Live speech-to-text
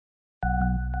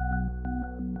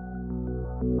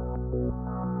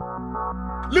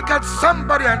Look at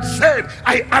somebody and say,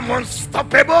 I am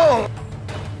unstoppable.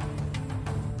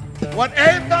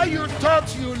 Whatever you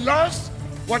thought you lost,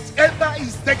 whatever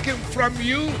is taken from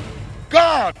you,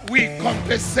 God will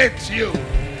compensate you.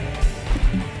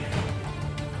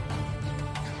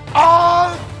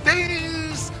 All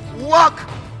things work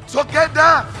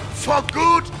together for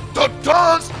good to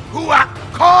those who are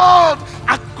called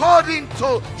according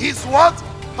to his what?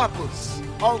 Purpose.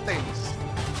 All things.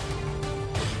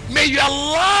 May your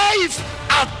life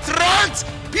attract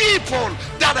people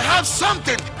that have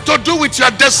something to do with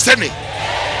your destiny.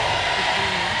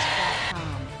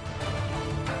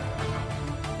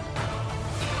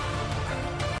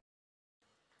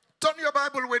 Turn your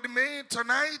Bible with me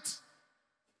tonight.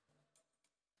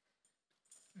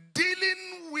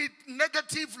 Dealing with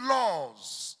negative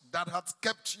laws that have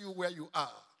kept you where you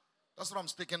are. That's what I'm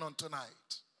speaking on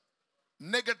tonight.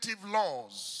 Negative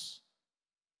laws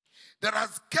that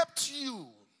has kept you,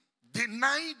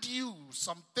 denied you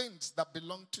some things that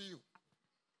belong to you.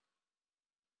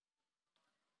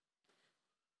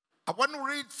 I want to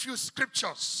read a few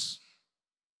scriptures.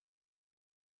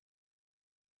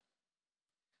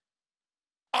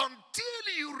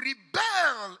 Until you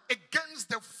rebel against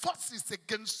the forces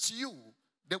against you,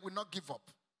 they will not give up.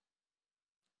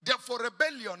 Therefore,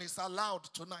 rebellion is allowed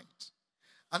tonight.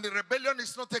 And the rebellion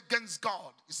is not against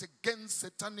God, it's against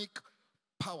satanic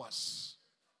powers.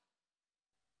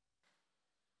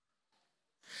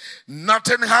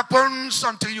 Nothing happens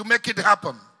until you make it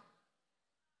happen.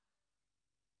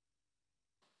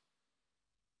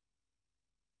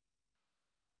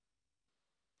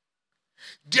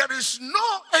 There is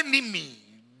no enemy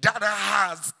that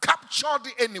has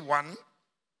captured anyone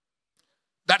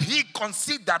that he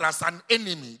considered as an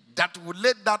enemy that will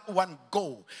let that one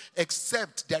go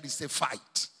except there is a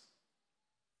fight.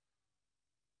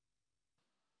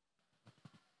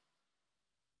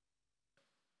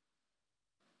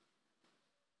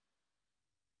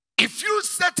 If you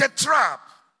set a trap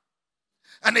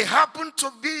and it happened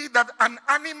to be that an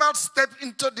animal stepped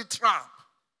into the trap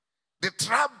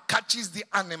catches the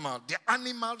animal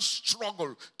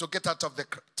struggle to get out of the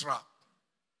trap.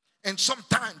 And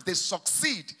sometimes they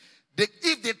succeed.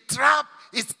 If the trap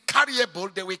is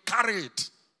carryable, they will carry it.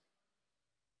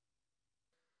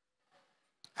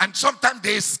 And sometimes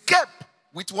they escape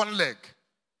with one leg.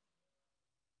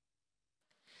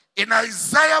 In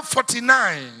Isaiah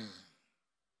 49,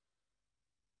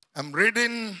 I'm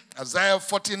reading Isaiah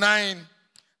 49,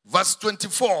 verse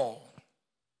 24.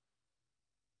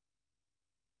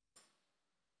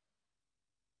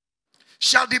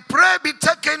 Shall the prey be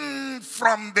taken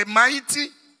from the mighty,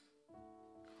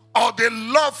 or the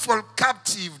lawful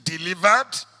captive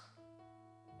delivered?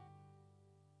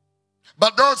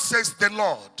 But thus says the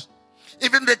Lord,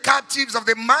 even the captives of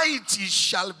the mighty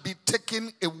shall be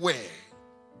taken away,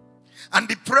 and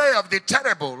the prey of the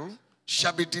terrible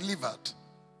shall be delivered.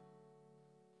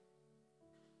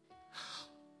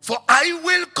 For I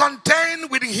will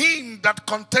contend with him that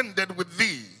contended with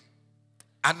thee,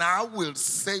 and I will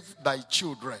save thy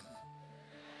children.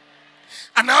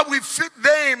 And I will feed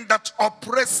them that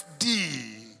oppress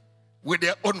thee with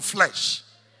their own flesh.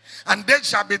 And they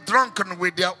shall be drunken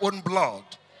with their own blood,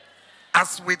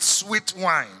 as with sweet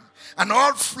wine. And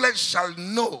all flesh shall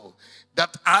know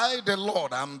that I, the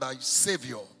Lord, am thy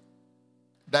Savior,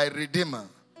 thy Redeemer,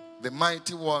 the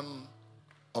mighty one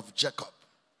of Jacob.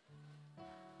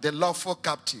 The lawful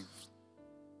captive.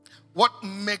 What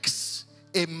makes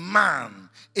a man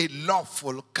a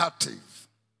lawful captive?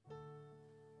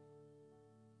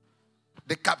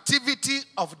 The captivity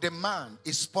of the man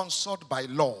is sponsored by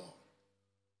law.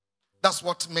 That's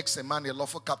what makes a man a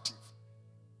lawful captive.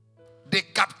 The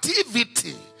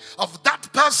captivity of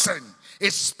that person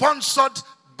is sponsored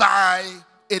by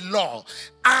a law.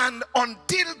 And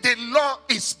until the law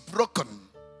is broken,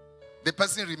 the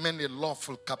person remains a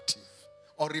lawful captive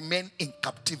or remain in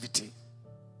captivity.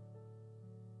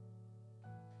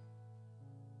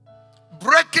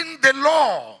 Breaking the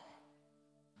law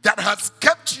that has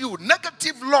kept you,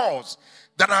 negative laws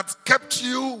that has kept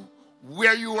you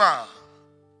where you are.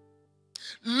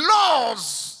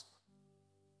 Laws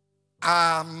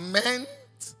are meant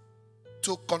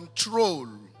to control,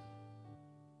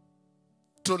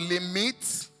 to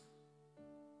limit,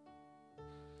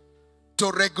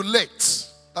 to regulate.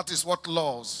 That is what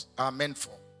laws are meant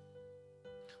for.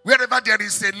 Wherever there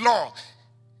is a law,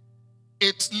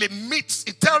 it limits,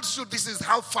 it tells you this is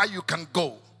how far you can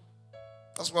go.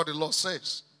 That's what the law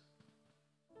says.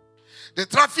 The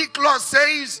traffic law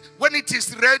says when it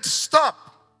is red, stop.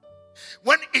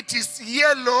 When it is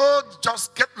yellow,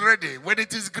 just get ready. When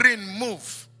it is green,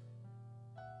 move.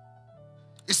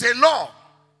 It's a law.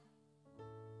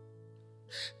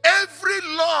 Every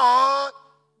law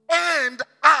aimed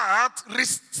at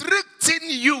restricting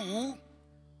you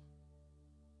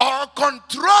or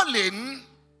controlling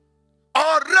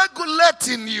or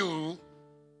regulating you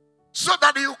so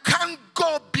that you can't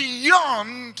go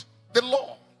beyond the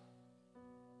law.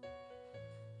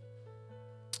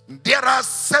 There are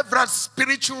several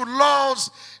spiritual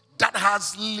laws that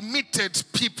has limited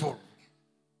people.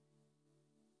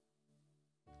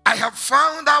 I have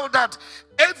found out that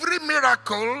every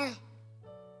miracle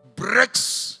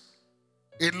breaks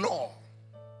a law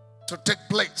to take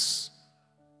place.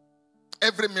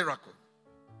 Every miracle.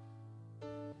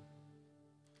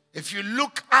 If you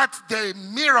look at the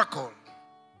miracle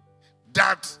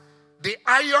that the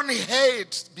iron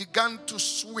head began to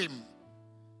swim,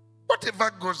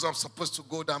 whatever goes up supposed to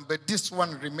go down, but this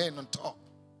one remained on top.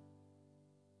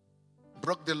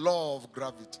 Broke the law of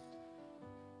gravity.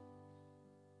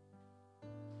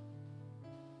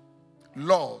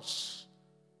 Laws.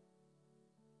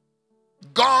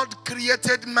 God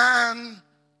created man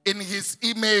in his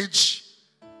image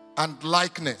and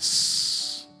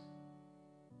likeness.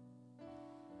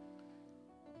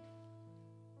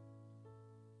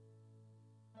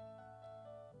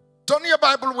 Turn your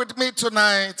Bible with me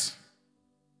tonight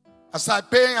as I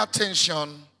pay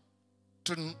attention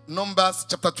to Numbers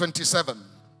chapter 27.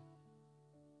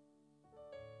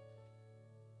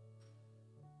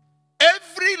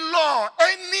 Every law,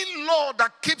 any law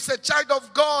that keeps a child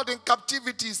of God in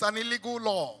captivity is an illegal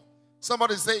law.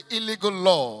 Somebody say illegal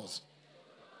laws.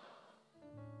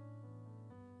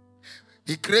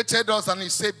 He created us and he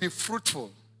said, be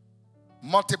fruitful,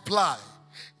 multiply,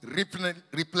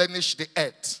 replenish the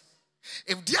earth.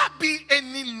 If there be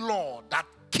any law that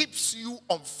keeps you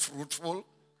unfruitful,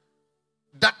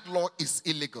 that law is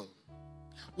illegal.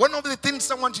 One of the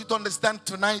things I want you to understand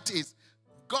tonight is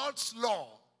God's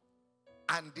law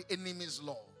and the enemy's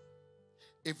law.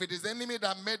 If it is the enemy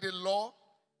that made the law,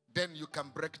 then you can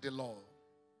break the law.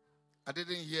 I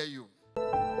didn't hear you.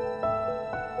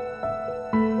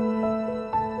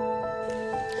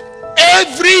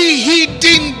 Every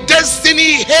hidden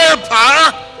destiny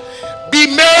helper be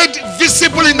made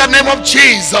visible in the name of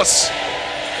Jesus.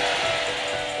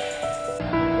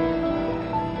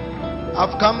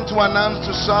 I've come to announce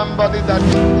to somebody that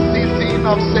the season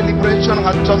of celebration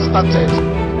has just started.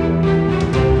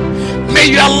 May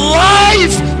your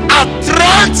life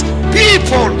attract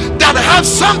people that have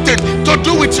something to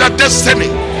do with your destiny.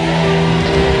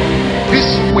 This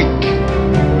week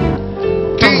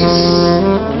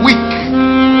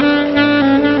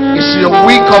is your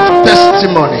week of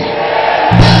testimony.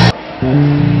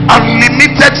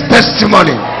 Unlimited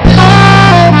testimony.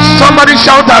 Somebody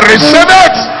shout and receive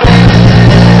it.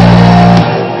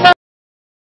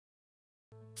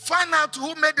 Find out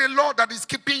who made the law that is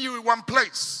keeping you in one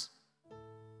place.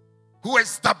 Who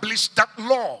established that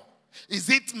law? Is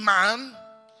it man?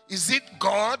 Is it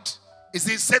God? Is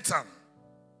it Satan?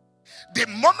 The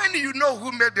moment you know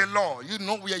who made the law, you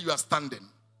know where you are standing.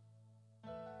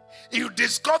 You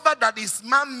discover that it's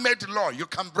man-made law, you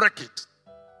can break it.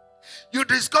 You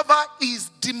discover it's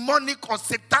demonic or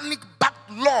satanic backed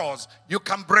laws, you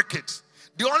can break it.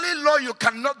 The only law you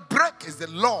cannot break is the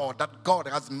law that God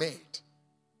has made.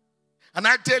 And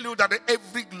I tell you that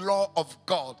every law of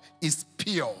God is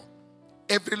pure.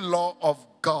 Every law of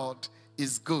God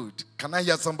is good. Can I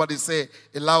hear somebody say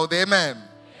a loud amen?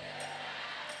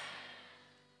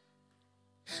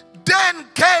 Then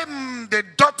came the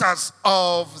daughters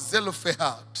of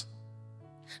Zelophehad,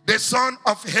 the son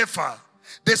of Hepher,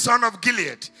 the son of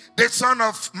Gilead, the son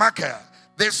of Machir,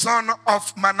 the son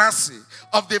of Manasseh,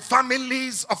 of the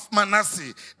families of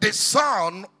Manasseh, the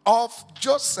son of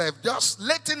Joseph, just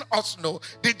letting us know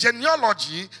the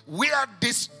genealogy where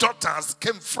these daughters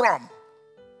came from.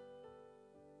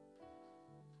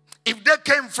 If they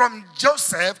came from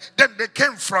Joseph, then they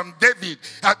came from David.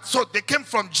 So they came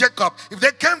from Jacob. If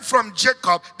they came from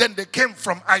Jacob, then they came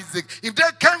from Isaac. If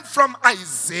they came from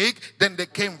Isaac, then they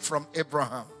came from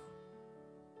Abraham.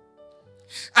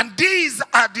 And these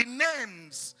are the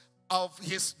names of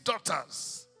his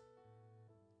daughters: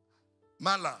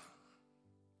 Mala,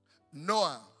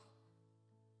 Noah,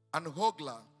 and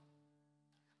Hogla,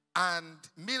 and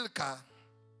Milcah,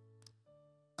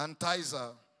 and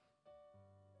Tirzah.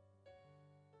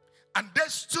 And they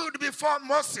stood before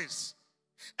Moses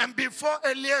and before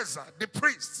Eleazar, the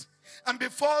priest, and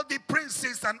before the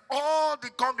princes and all the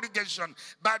congregation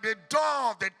by the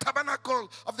door of the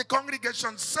tabernacle of the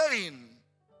congregation, saying,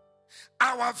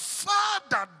 our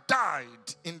father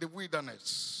died in the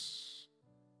wilderness.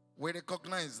 We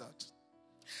recognize that.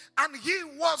 And he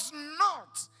was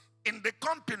not in the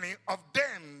company of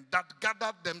them that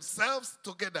gathered themselves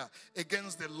together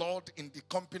against the Lord in the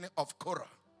company of Korah.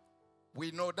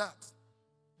 We know that.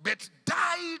 But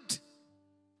died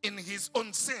in his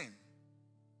own sin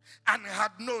and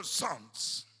had no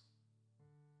sons.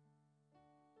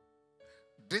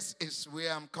 This is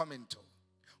where I'm coming to.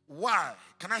 Why?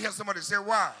 Can I hear somebody say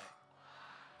why?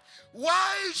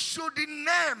 Why should the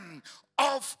name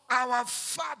of our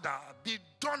father be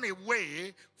done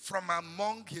away from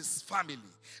among his family?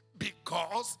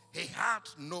 Because he had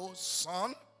no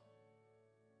son.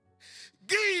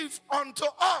 Give unto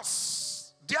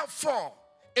us, therefore,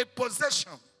 a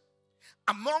possession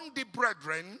among the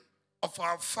brethren of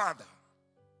our father.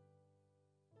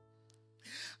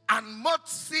 And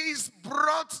Moses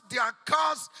brought their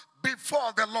cause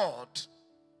before the Lord.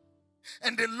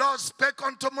 And the Lord spake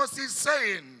unto Moses,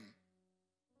 saying,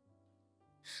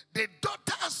 the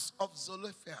daughters of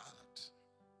Zelophehad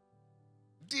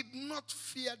did not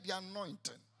fear the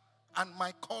anointing and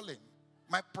my calling,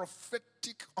 my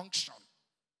prophetic unction.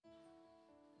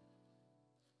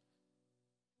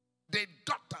 The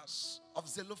daughters of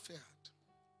Zelophehad.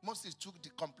 Moses took the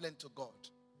complaint to God.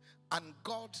 And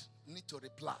God need to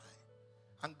reply.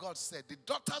 And God said, the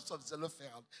daughters of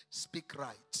Zelophehad speak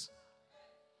right.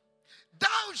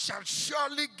 Thou shalt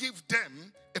surely give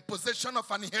them a possession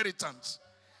of an inheritance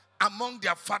among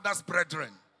their father's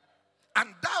brethren. And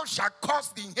thou shalt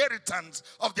cause the inheritance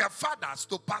of their fathers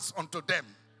to pass unto them.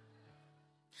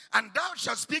 And thou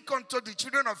shalt speak unto the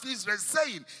children of Israel,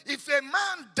 saying, if a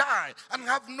man die and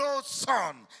have no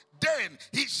son, then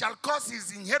he shall cause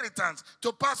his inheritance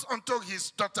to pass unto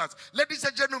his daughters. Ladies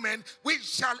and gentlemen, we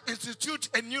shall institute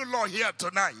a new law here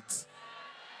tonight.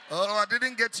 Oh, I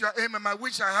didn't get your amen. I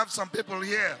wish I have some people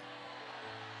here.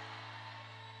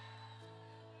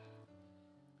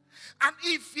 And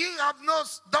if ye have no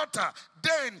daughter,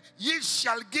 then ye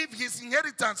shall give his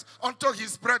inheritance unto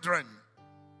his brethren.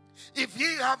 If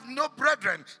ye have no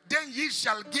brethren, then ye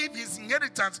shall give his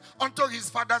inheritance unto his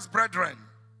father's brethren.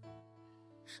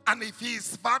 And if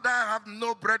his father have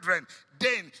no brethren,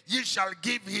 then ye shall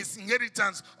give his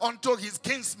inheritance unto his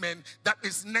kinsman that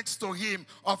is next to him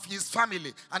of his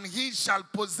family. And he shall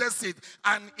possess it,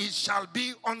 and it shall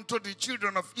be unto the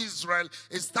children of Israel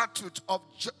a statute of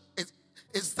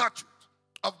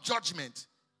judgment,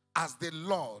 as the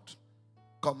Lord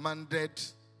commanded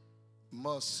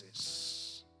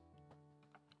Moses.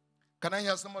 Can I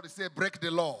hear somebody say, break the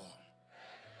law?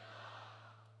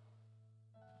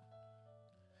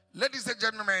 Ladies and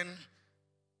gentlemen,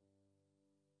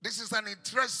 this is an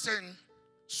interesting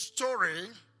story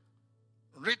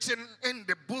written in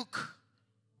the book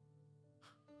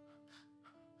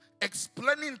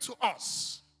explaining to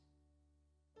us,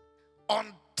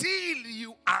 until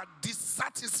you are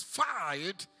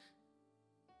dissatisfied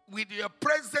with your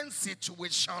present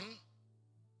situation,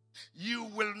 you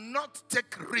will not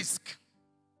take risk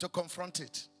to confront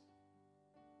it.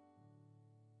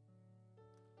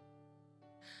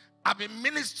 I've been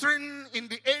ministering in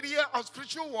the area of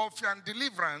spiritual warfare and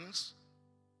deliverance.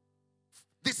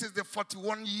 This is the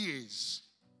 41 years.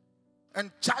 And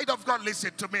child of God,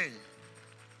 listen to me.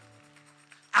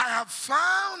 I have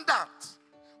found that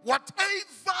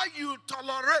whatever you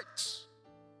tolerate,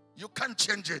 you can't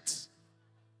change it.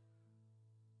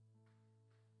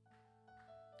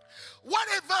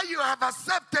 Whatever you have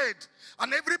accepted,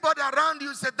 and everybody around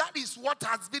you said that is what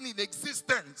has been in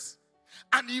existence,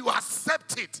 and you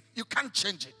accept it, you can't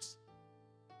change it.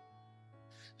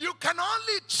 You can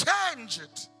only change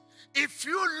it if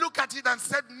you look at it and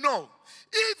said, no,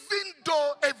 even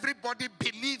though everybody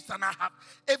believes and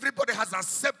everybody has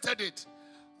accepted it,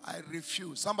 I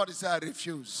refuse. Somebody say, I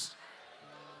refuse.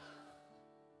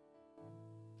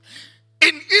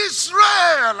 In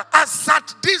Israel, as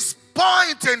at this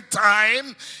point in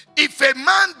time, if a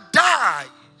man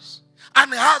dies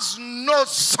and has no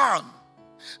son,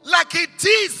 like it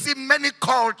is in many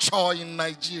cultures in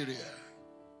Nigeria,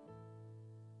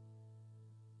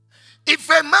 if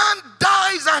a man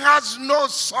dies and has no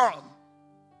son,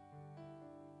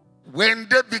 when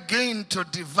they begin to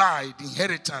divide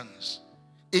inheritance,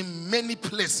 in many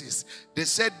places, they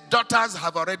said daughters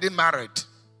have already married.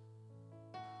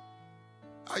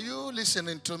 Are you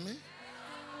listening to me?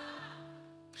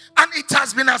 And it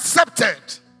has been accepted.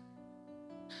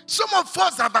 Some of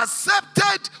us have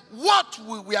accepted what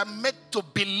we were made to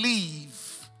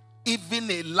believe, even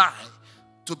a lie,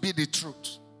 to be the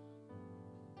truth.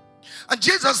 And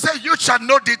Jesus said, you shall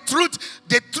know the truth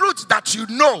that you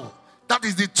know, that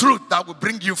is the truth that will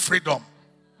bring you freedom.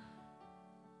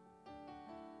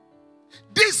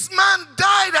 This man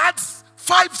died, had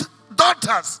 5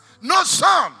 daughters, no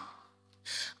son.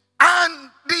 And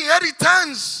the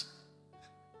inheritance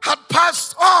had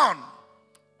passed on.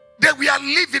 They were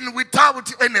living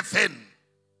without anything.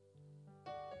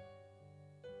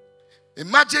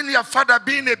 Imagine your father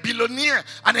being a billionaire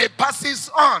and he passes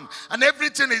on and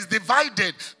everything is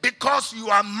divided because you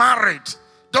are married.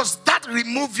 Does that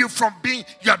remove you from being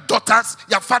your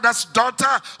father's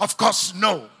daughter? Of course,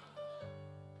 no.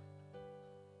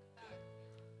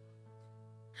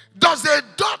 Does a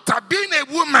daughter being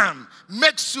a woman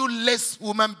makes you less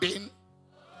human being?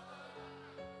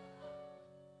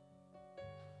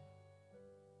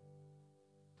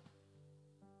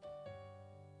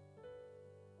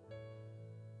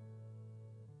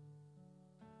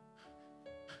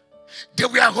 They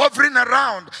were hovering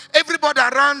around. Everybody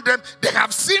around them, they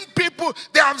have seen people,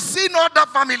 they have seen other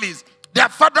families. Their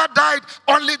father died,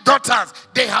 only daughters.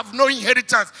 They have no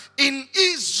inheritance. In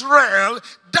Israel,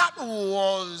 that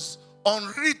was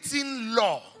unwritten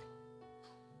law.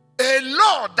 A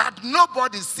law that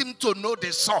nobody seemed to know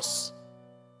the source.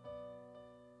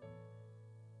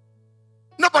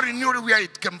 Nobody knew where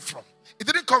it came from. It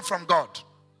didn't come from God.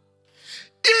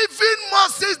 Even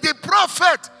Moses the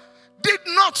prophet did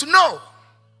not know.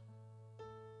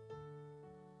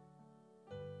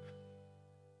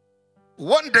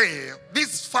 One day,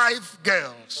 these 5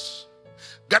 girls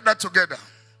gathered together.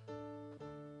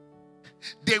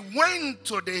 They went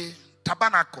to the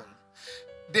tabernacle.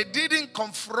 They didn't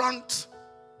confront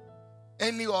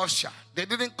any usher. They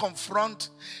didn't confront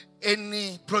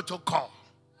any protocol.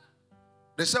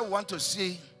 They said, we want to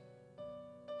see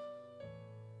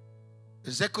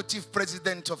executive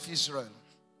president of Israel,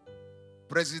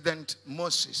 President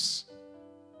Moses.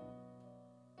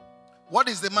 What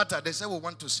is the matter? They said, we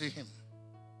want to see him.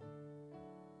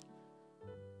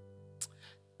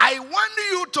 I want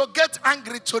you to get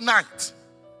angry tonight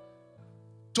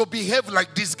to behave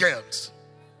like these girls.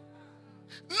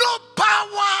 No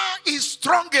power is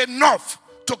strong enough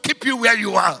to keep you where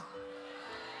you are.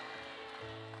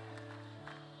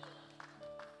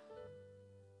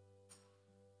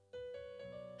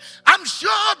 I'm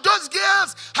sure those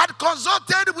girls had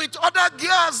consulted with other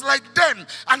girls like them,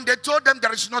 and they told them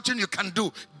there is nothing you can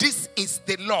do. This is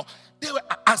the law. They were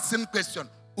asking question,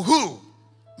 who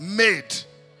made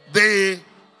the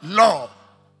law?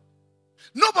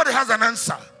 Nobody has an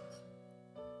answer.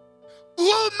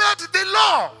 Who made the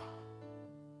law?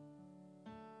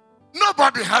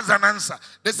 Nobody has an answer.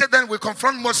 They said, then we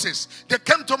confront Moses. They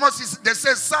came to Moses. They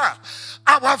said, sir,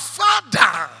 our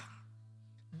father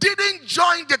didn't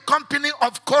join the company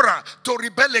of Korah to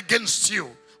rebel against you,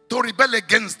 to rebel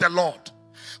against the Lord.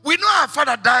 We know our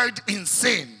father died in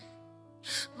sin.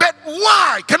 But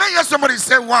why? Can I hear somebody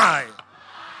say why?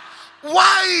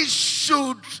 Why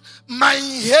should my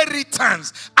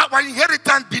inheritance, our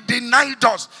inheritance, be denied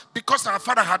us because our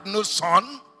father had no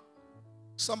son?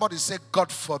 Somebody say,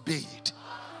 God forbid.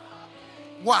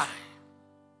 Why?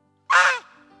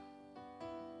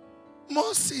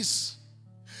 Moses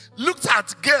looked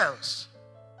at girls,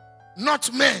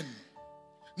 not men,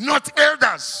 not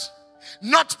elders,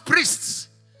 not priests,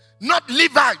 not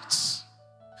Levites.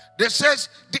 They says,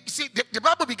 the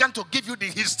Bible began to give you the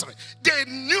history. They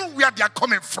knew where they are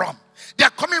coming from. They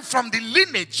are coming from the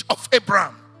lineage of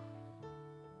Abraham.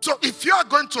 So if you are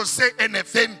going to say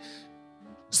anything,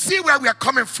 see where we are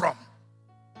coming from.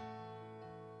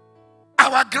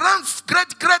 Our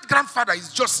great-great-grandfather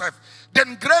is Joseph.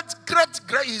 Then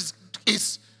great-great-great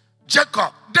is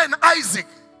Jacob. Then Isaac.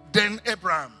 Then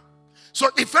Abraham. So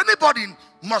if anybody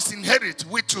must inherit,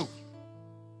 we too.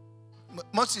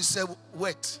 Moses said,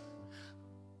 wait.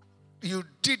 You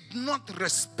did not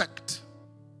respect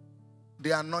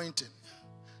the anointing.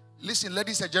 Listen,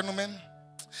 ladies and gentlemen.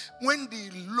 When the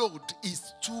load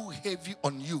is too heavy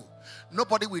on you,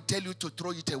 nobody will tell you to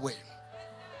throw it away.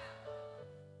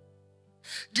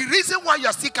 The reason why you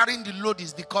are still carrying the load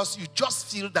is because you just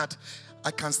feel that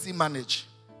I can still manage.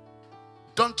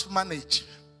 Don't manage.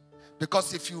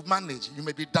 Because if you manage, you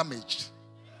may be damaged.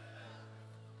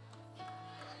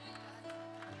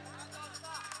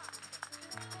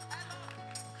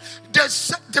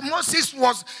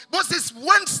 Moses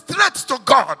went straight to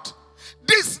God.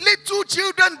 These little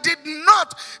children did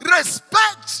not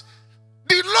respect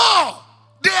the law.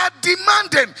 They are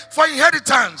demanding for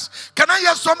inheritance. Can I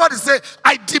hear somebody say,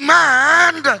 I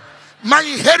demand my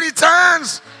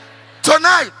inheritance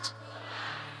tonight?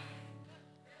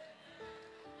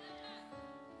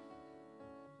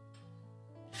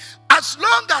 As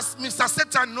long as Mr.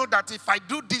 Satan knows that if I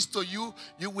do this to you,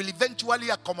 you will eventually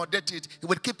accommodate it, he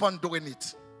will keep on doing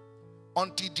it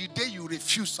until the day you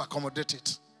refuse to accommodate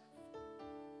it.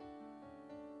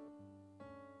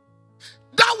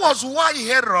 That was why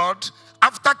Herod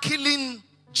after killing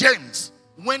James,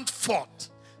 went forth,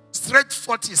 stretched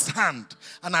forth his hand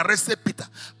and arrested Peter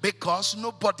because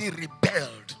nobody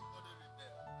rebelled.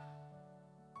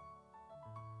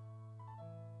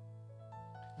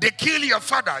 They kill your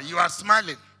father, you are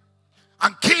smiling.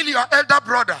 And kill your elder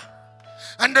brother.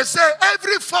 And they say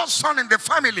every fourth son in the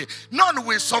family, none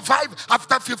will survive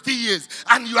after 50 years.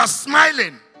 And you are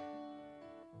smiling.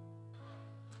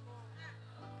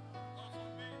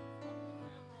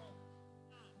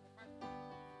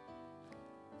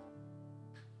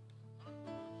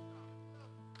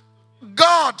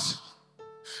 God,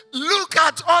 look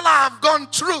at all I have gone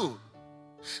through.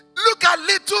 Look at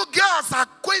little girls are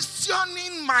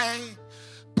questioning my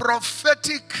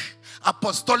prophetic,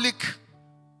 apostolic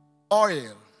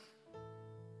oil.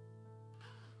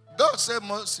 God said,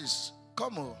 Moses,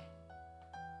 come on.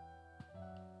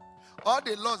 All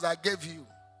the laws I gave you,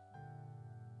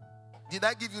 did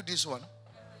I give you this one?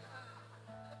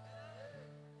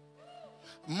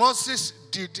 Moses,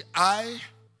 did I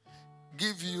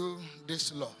give you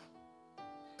this law?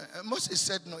 Moses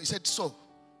said no. He said, so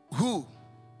who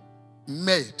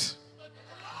made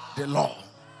the law?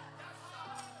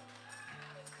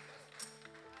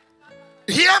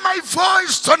 Hear my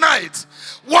voice tonight.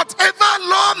 Whatever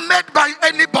law made by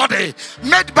anybody,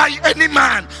 made by any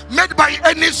man, made by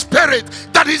any spirit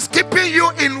that is keeping you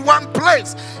in one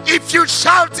place, if you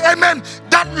shout amen,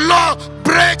 that law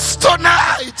breaks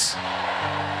tonight.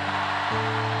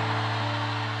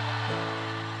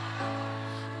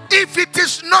 If it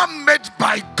is not made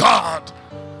by God,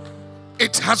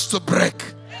 it has to break.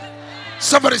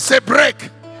 Somebody say break.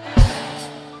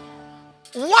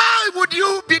 Why would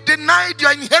you be denied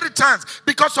your inheritance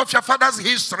because of your father's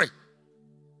history?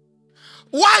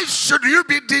 Why should you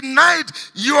be denied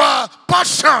your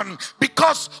portion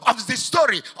because of the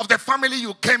story of the family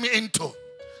you came into?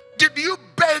 Did you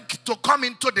beg to come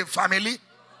into the family?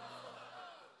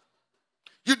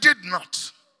 You did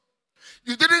not.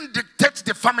 You didn't dictate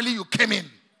the family you came in.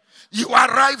 You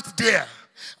arrived there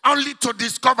only to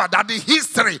discover that the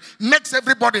history makes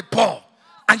everybody poor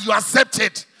and you accept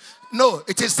it. No,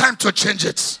 it is time to change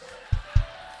it.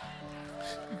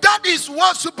 That is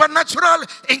what supernatural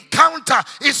encounter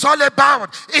is all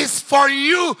about. It's for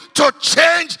you to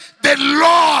change the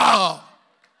law.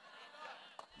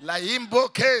 La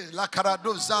imboke la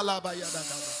karado zala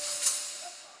bayadagaba.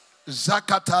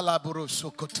 Zakata la buru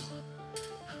sokoto.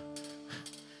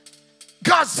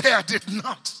 God said I did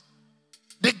not.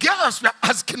 The girls were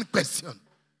asking question.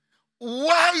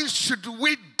 Why should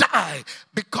we die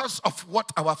because of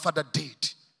what our father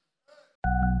did?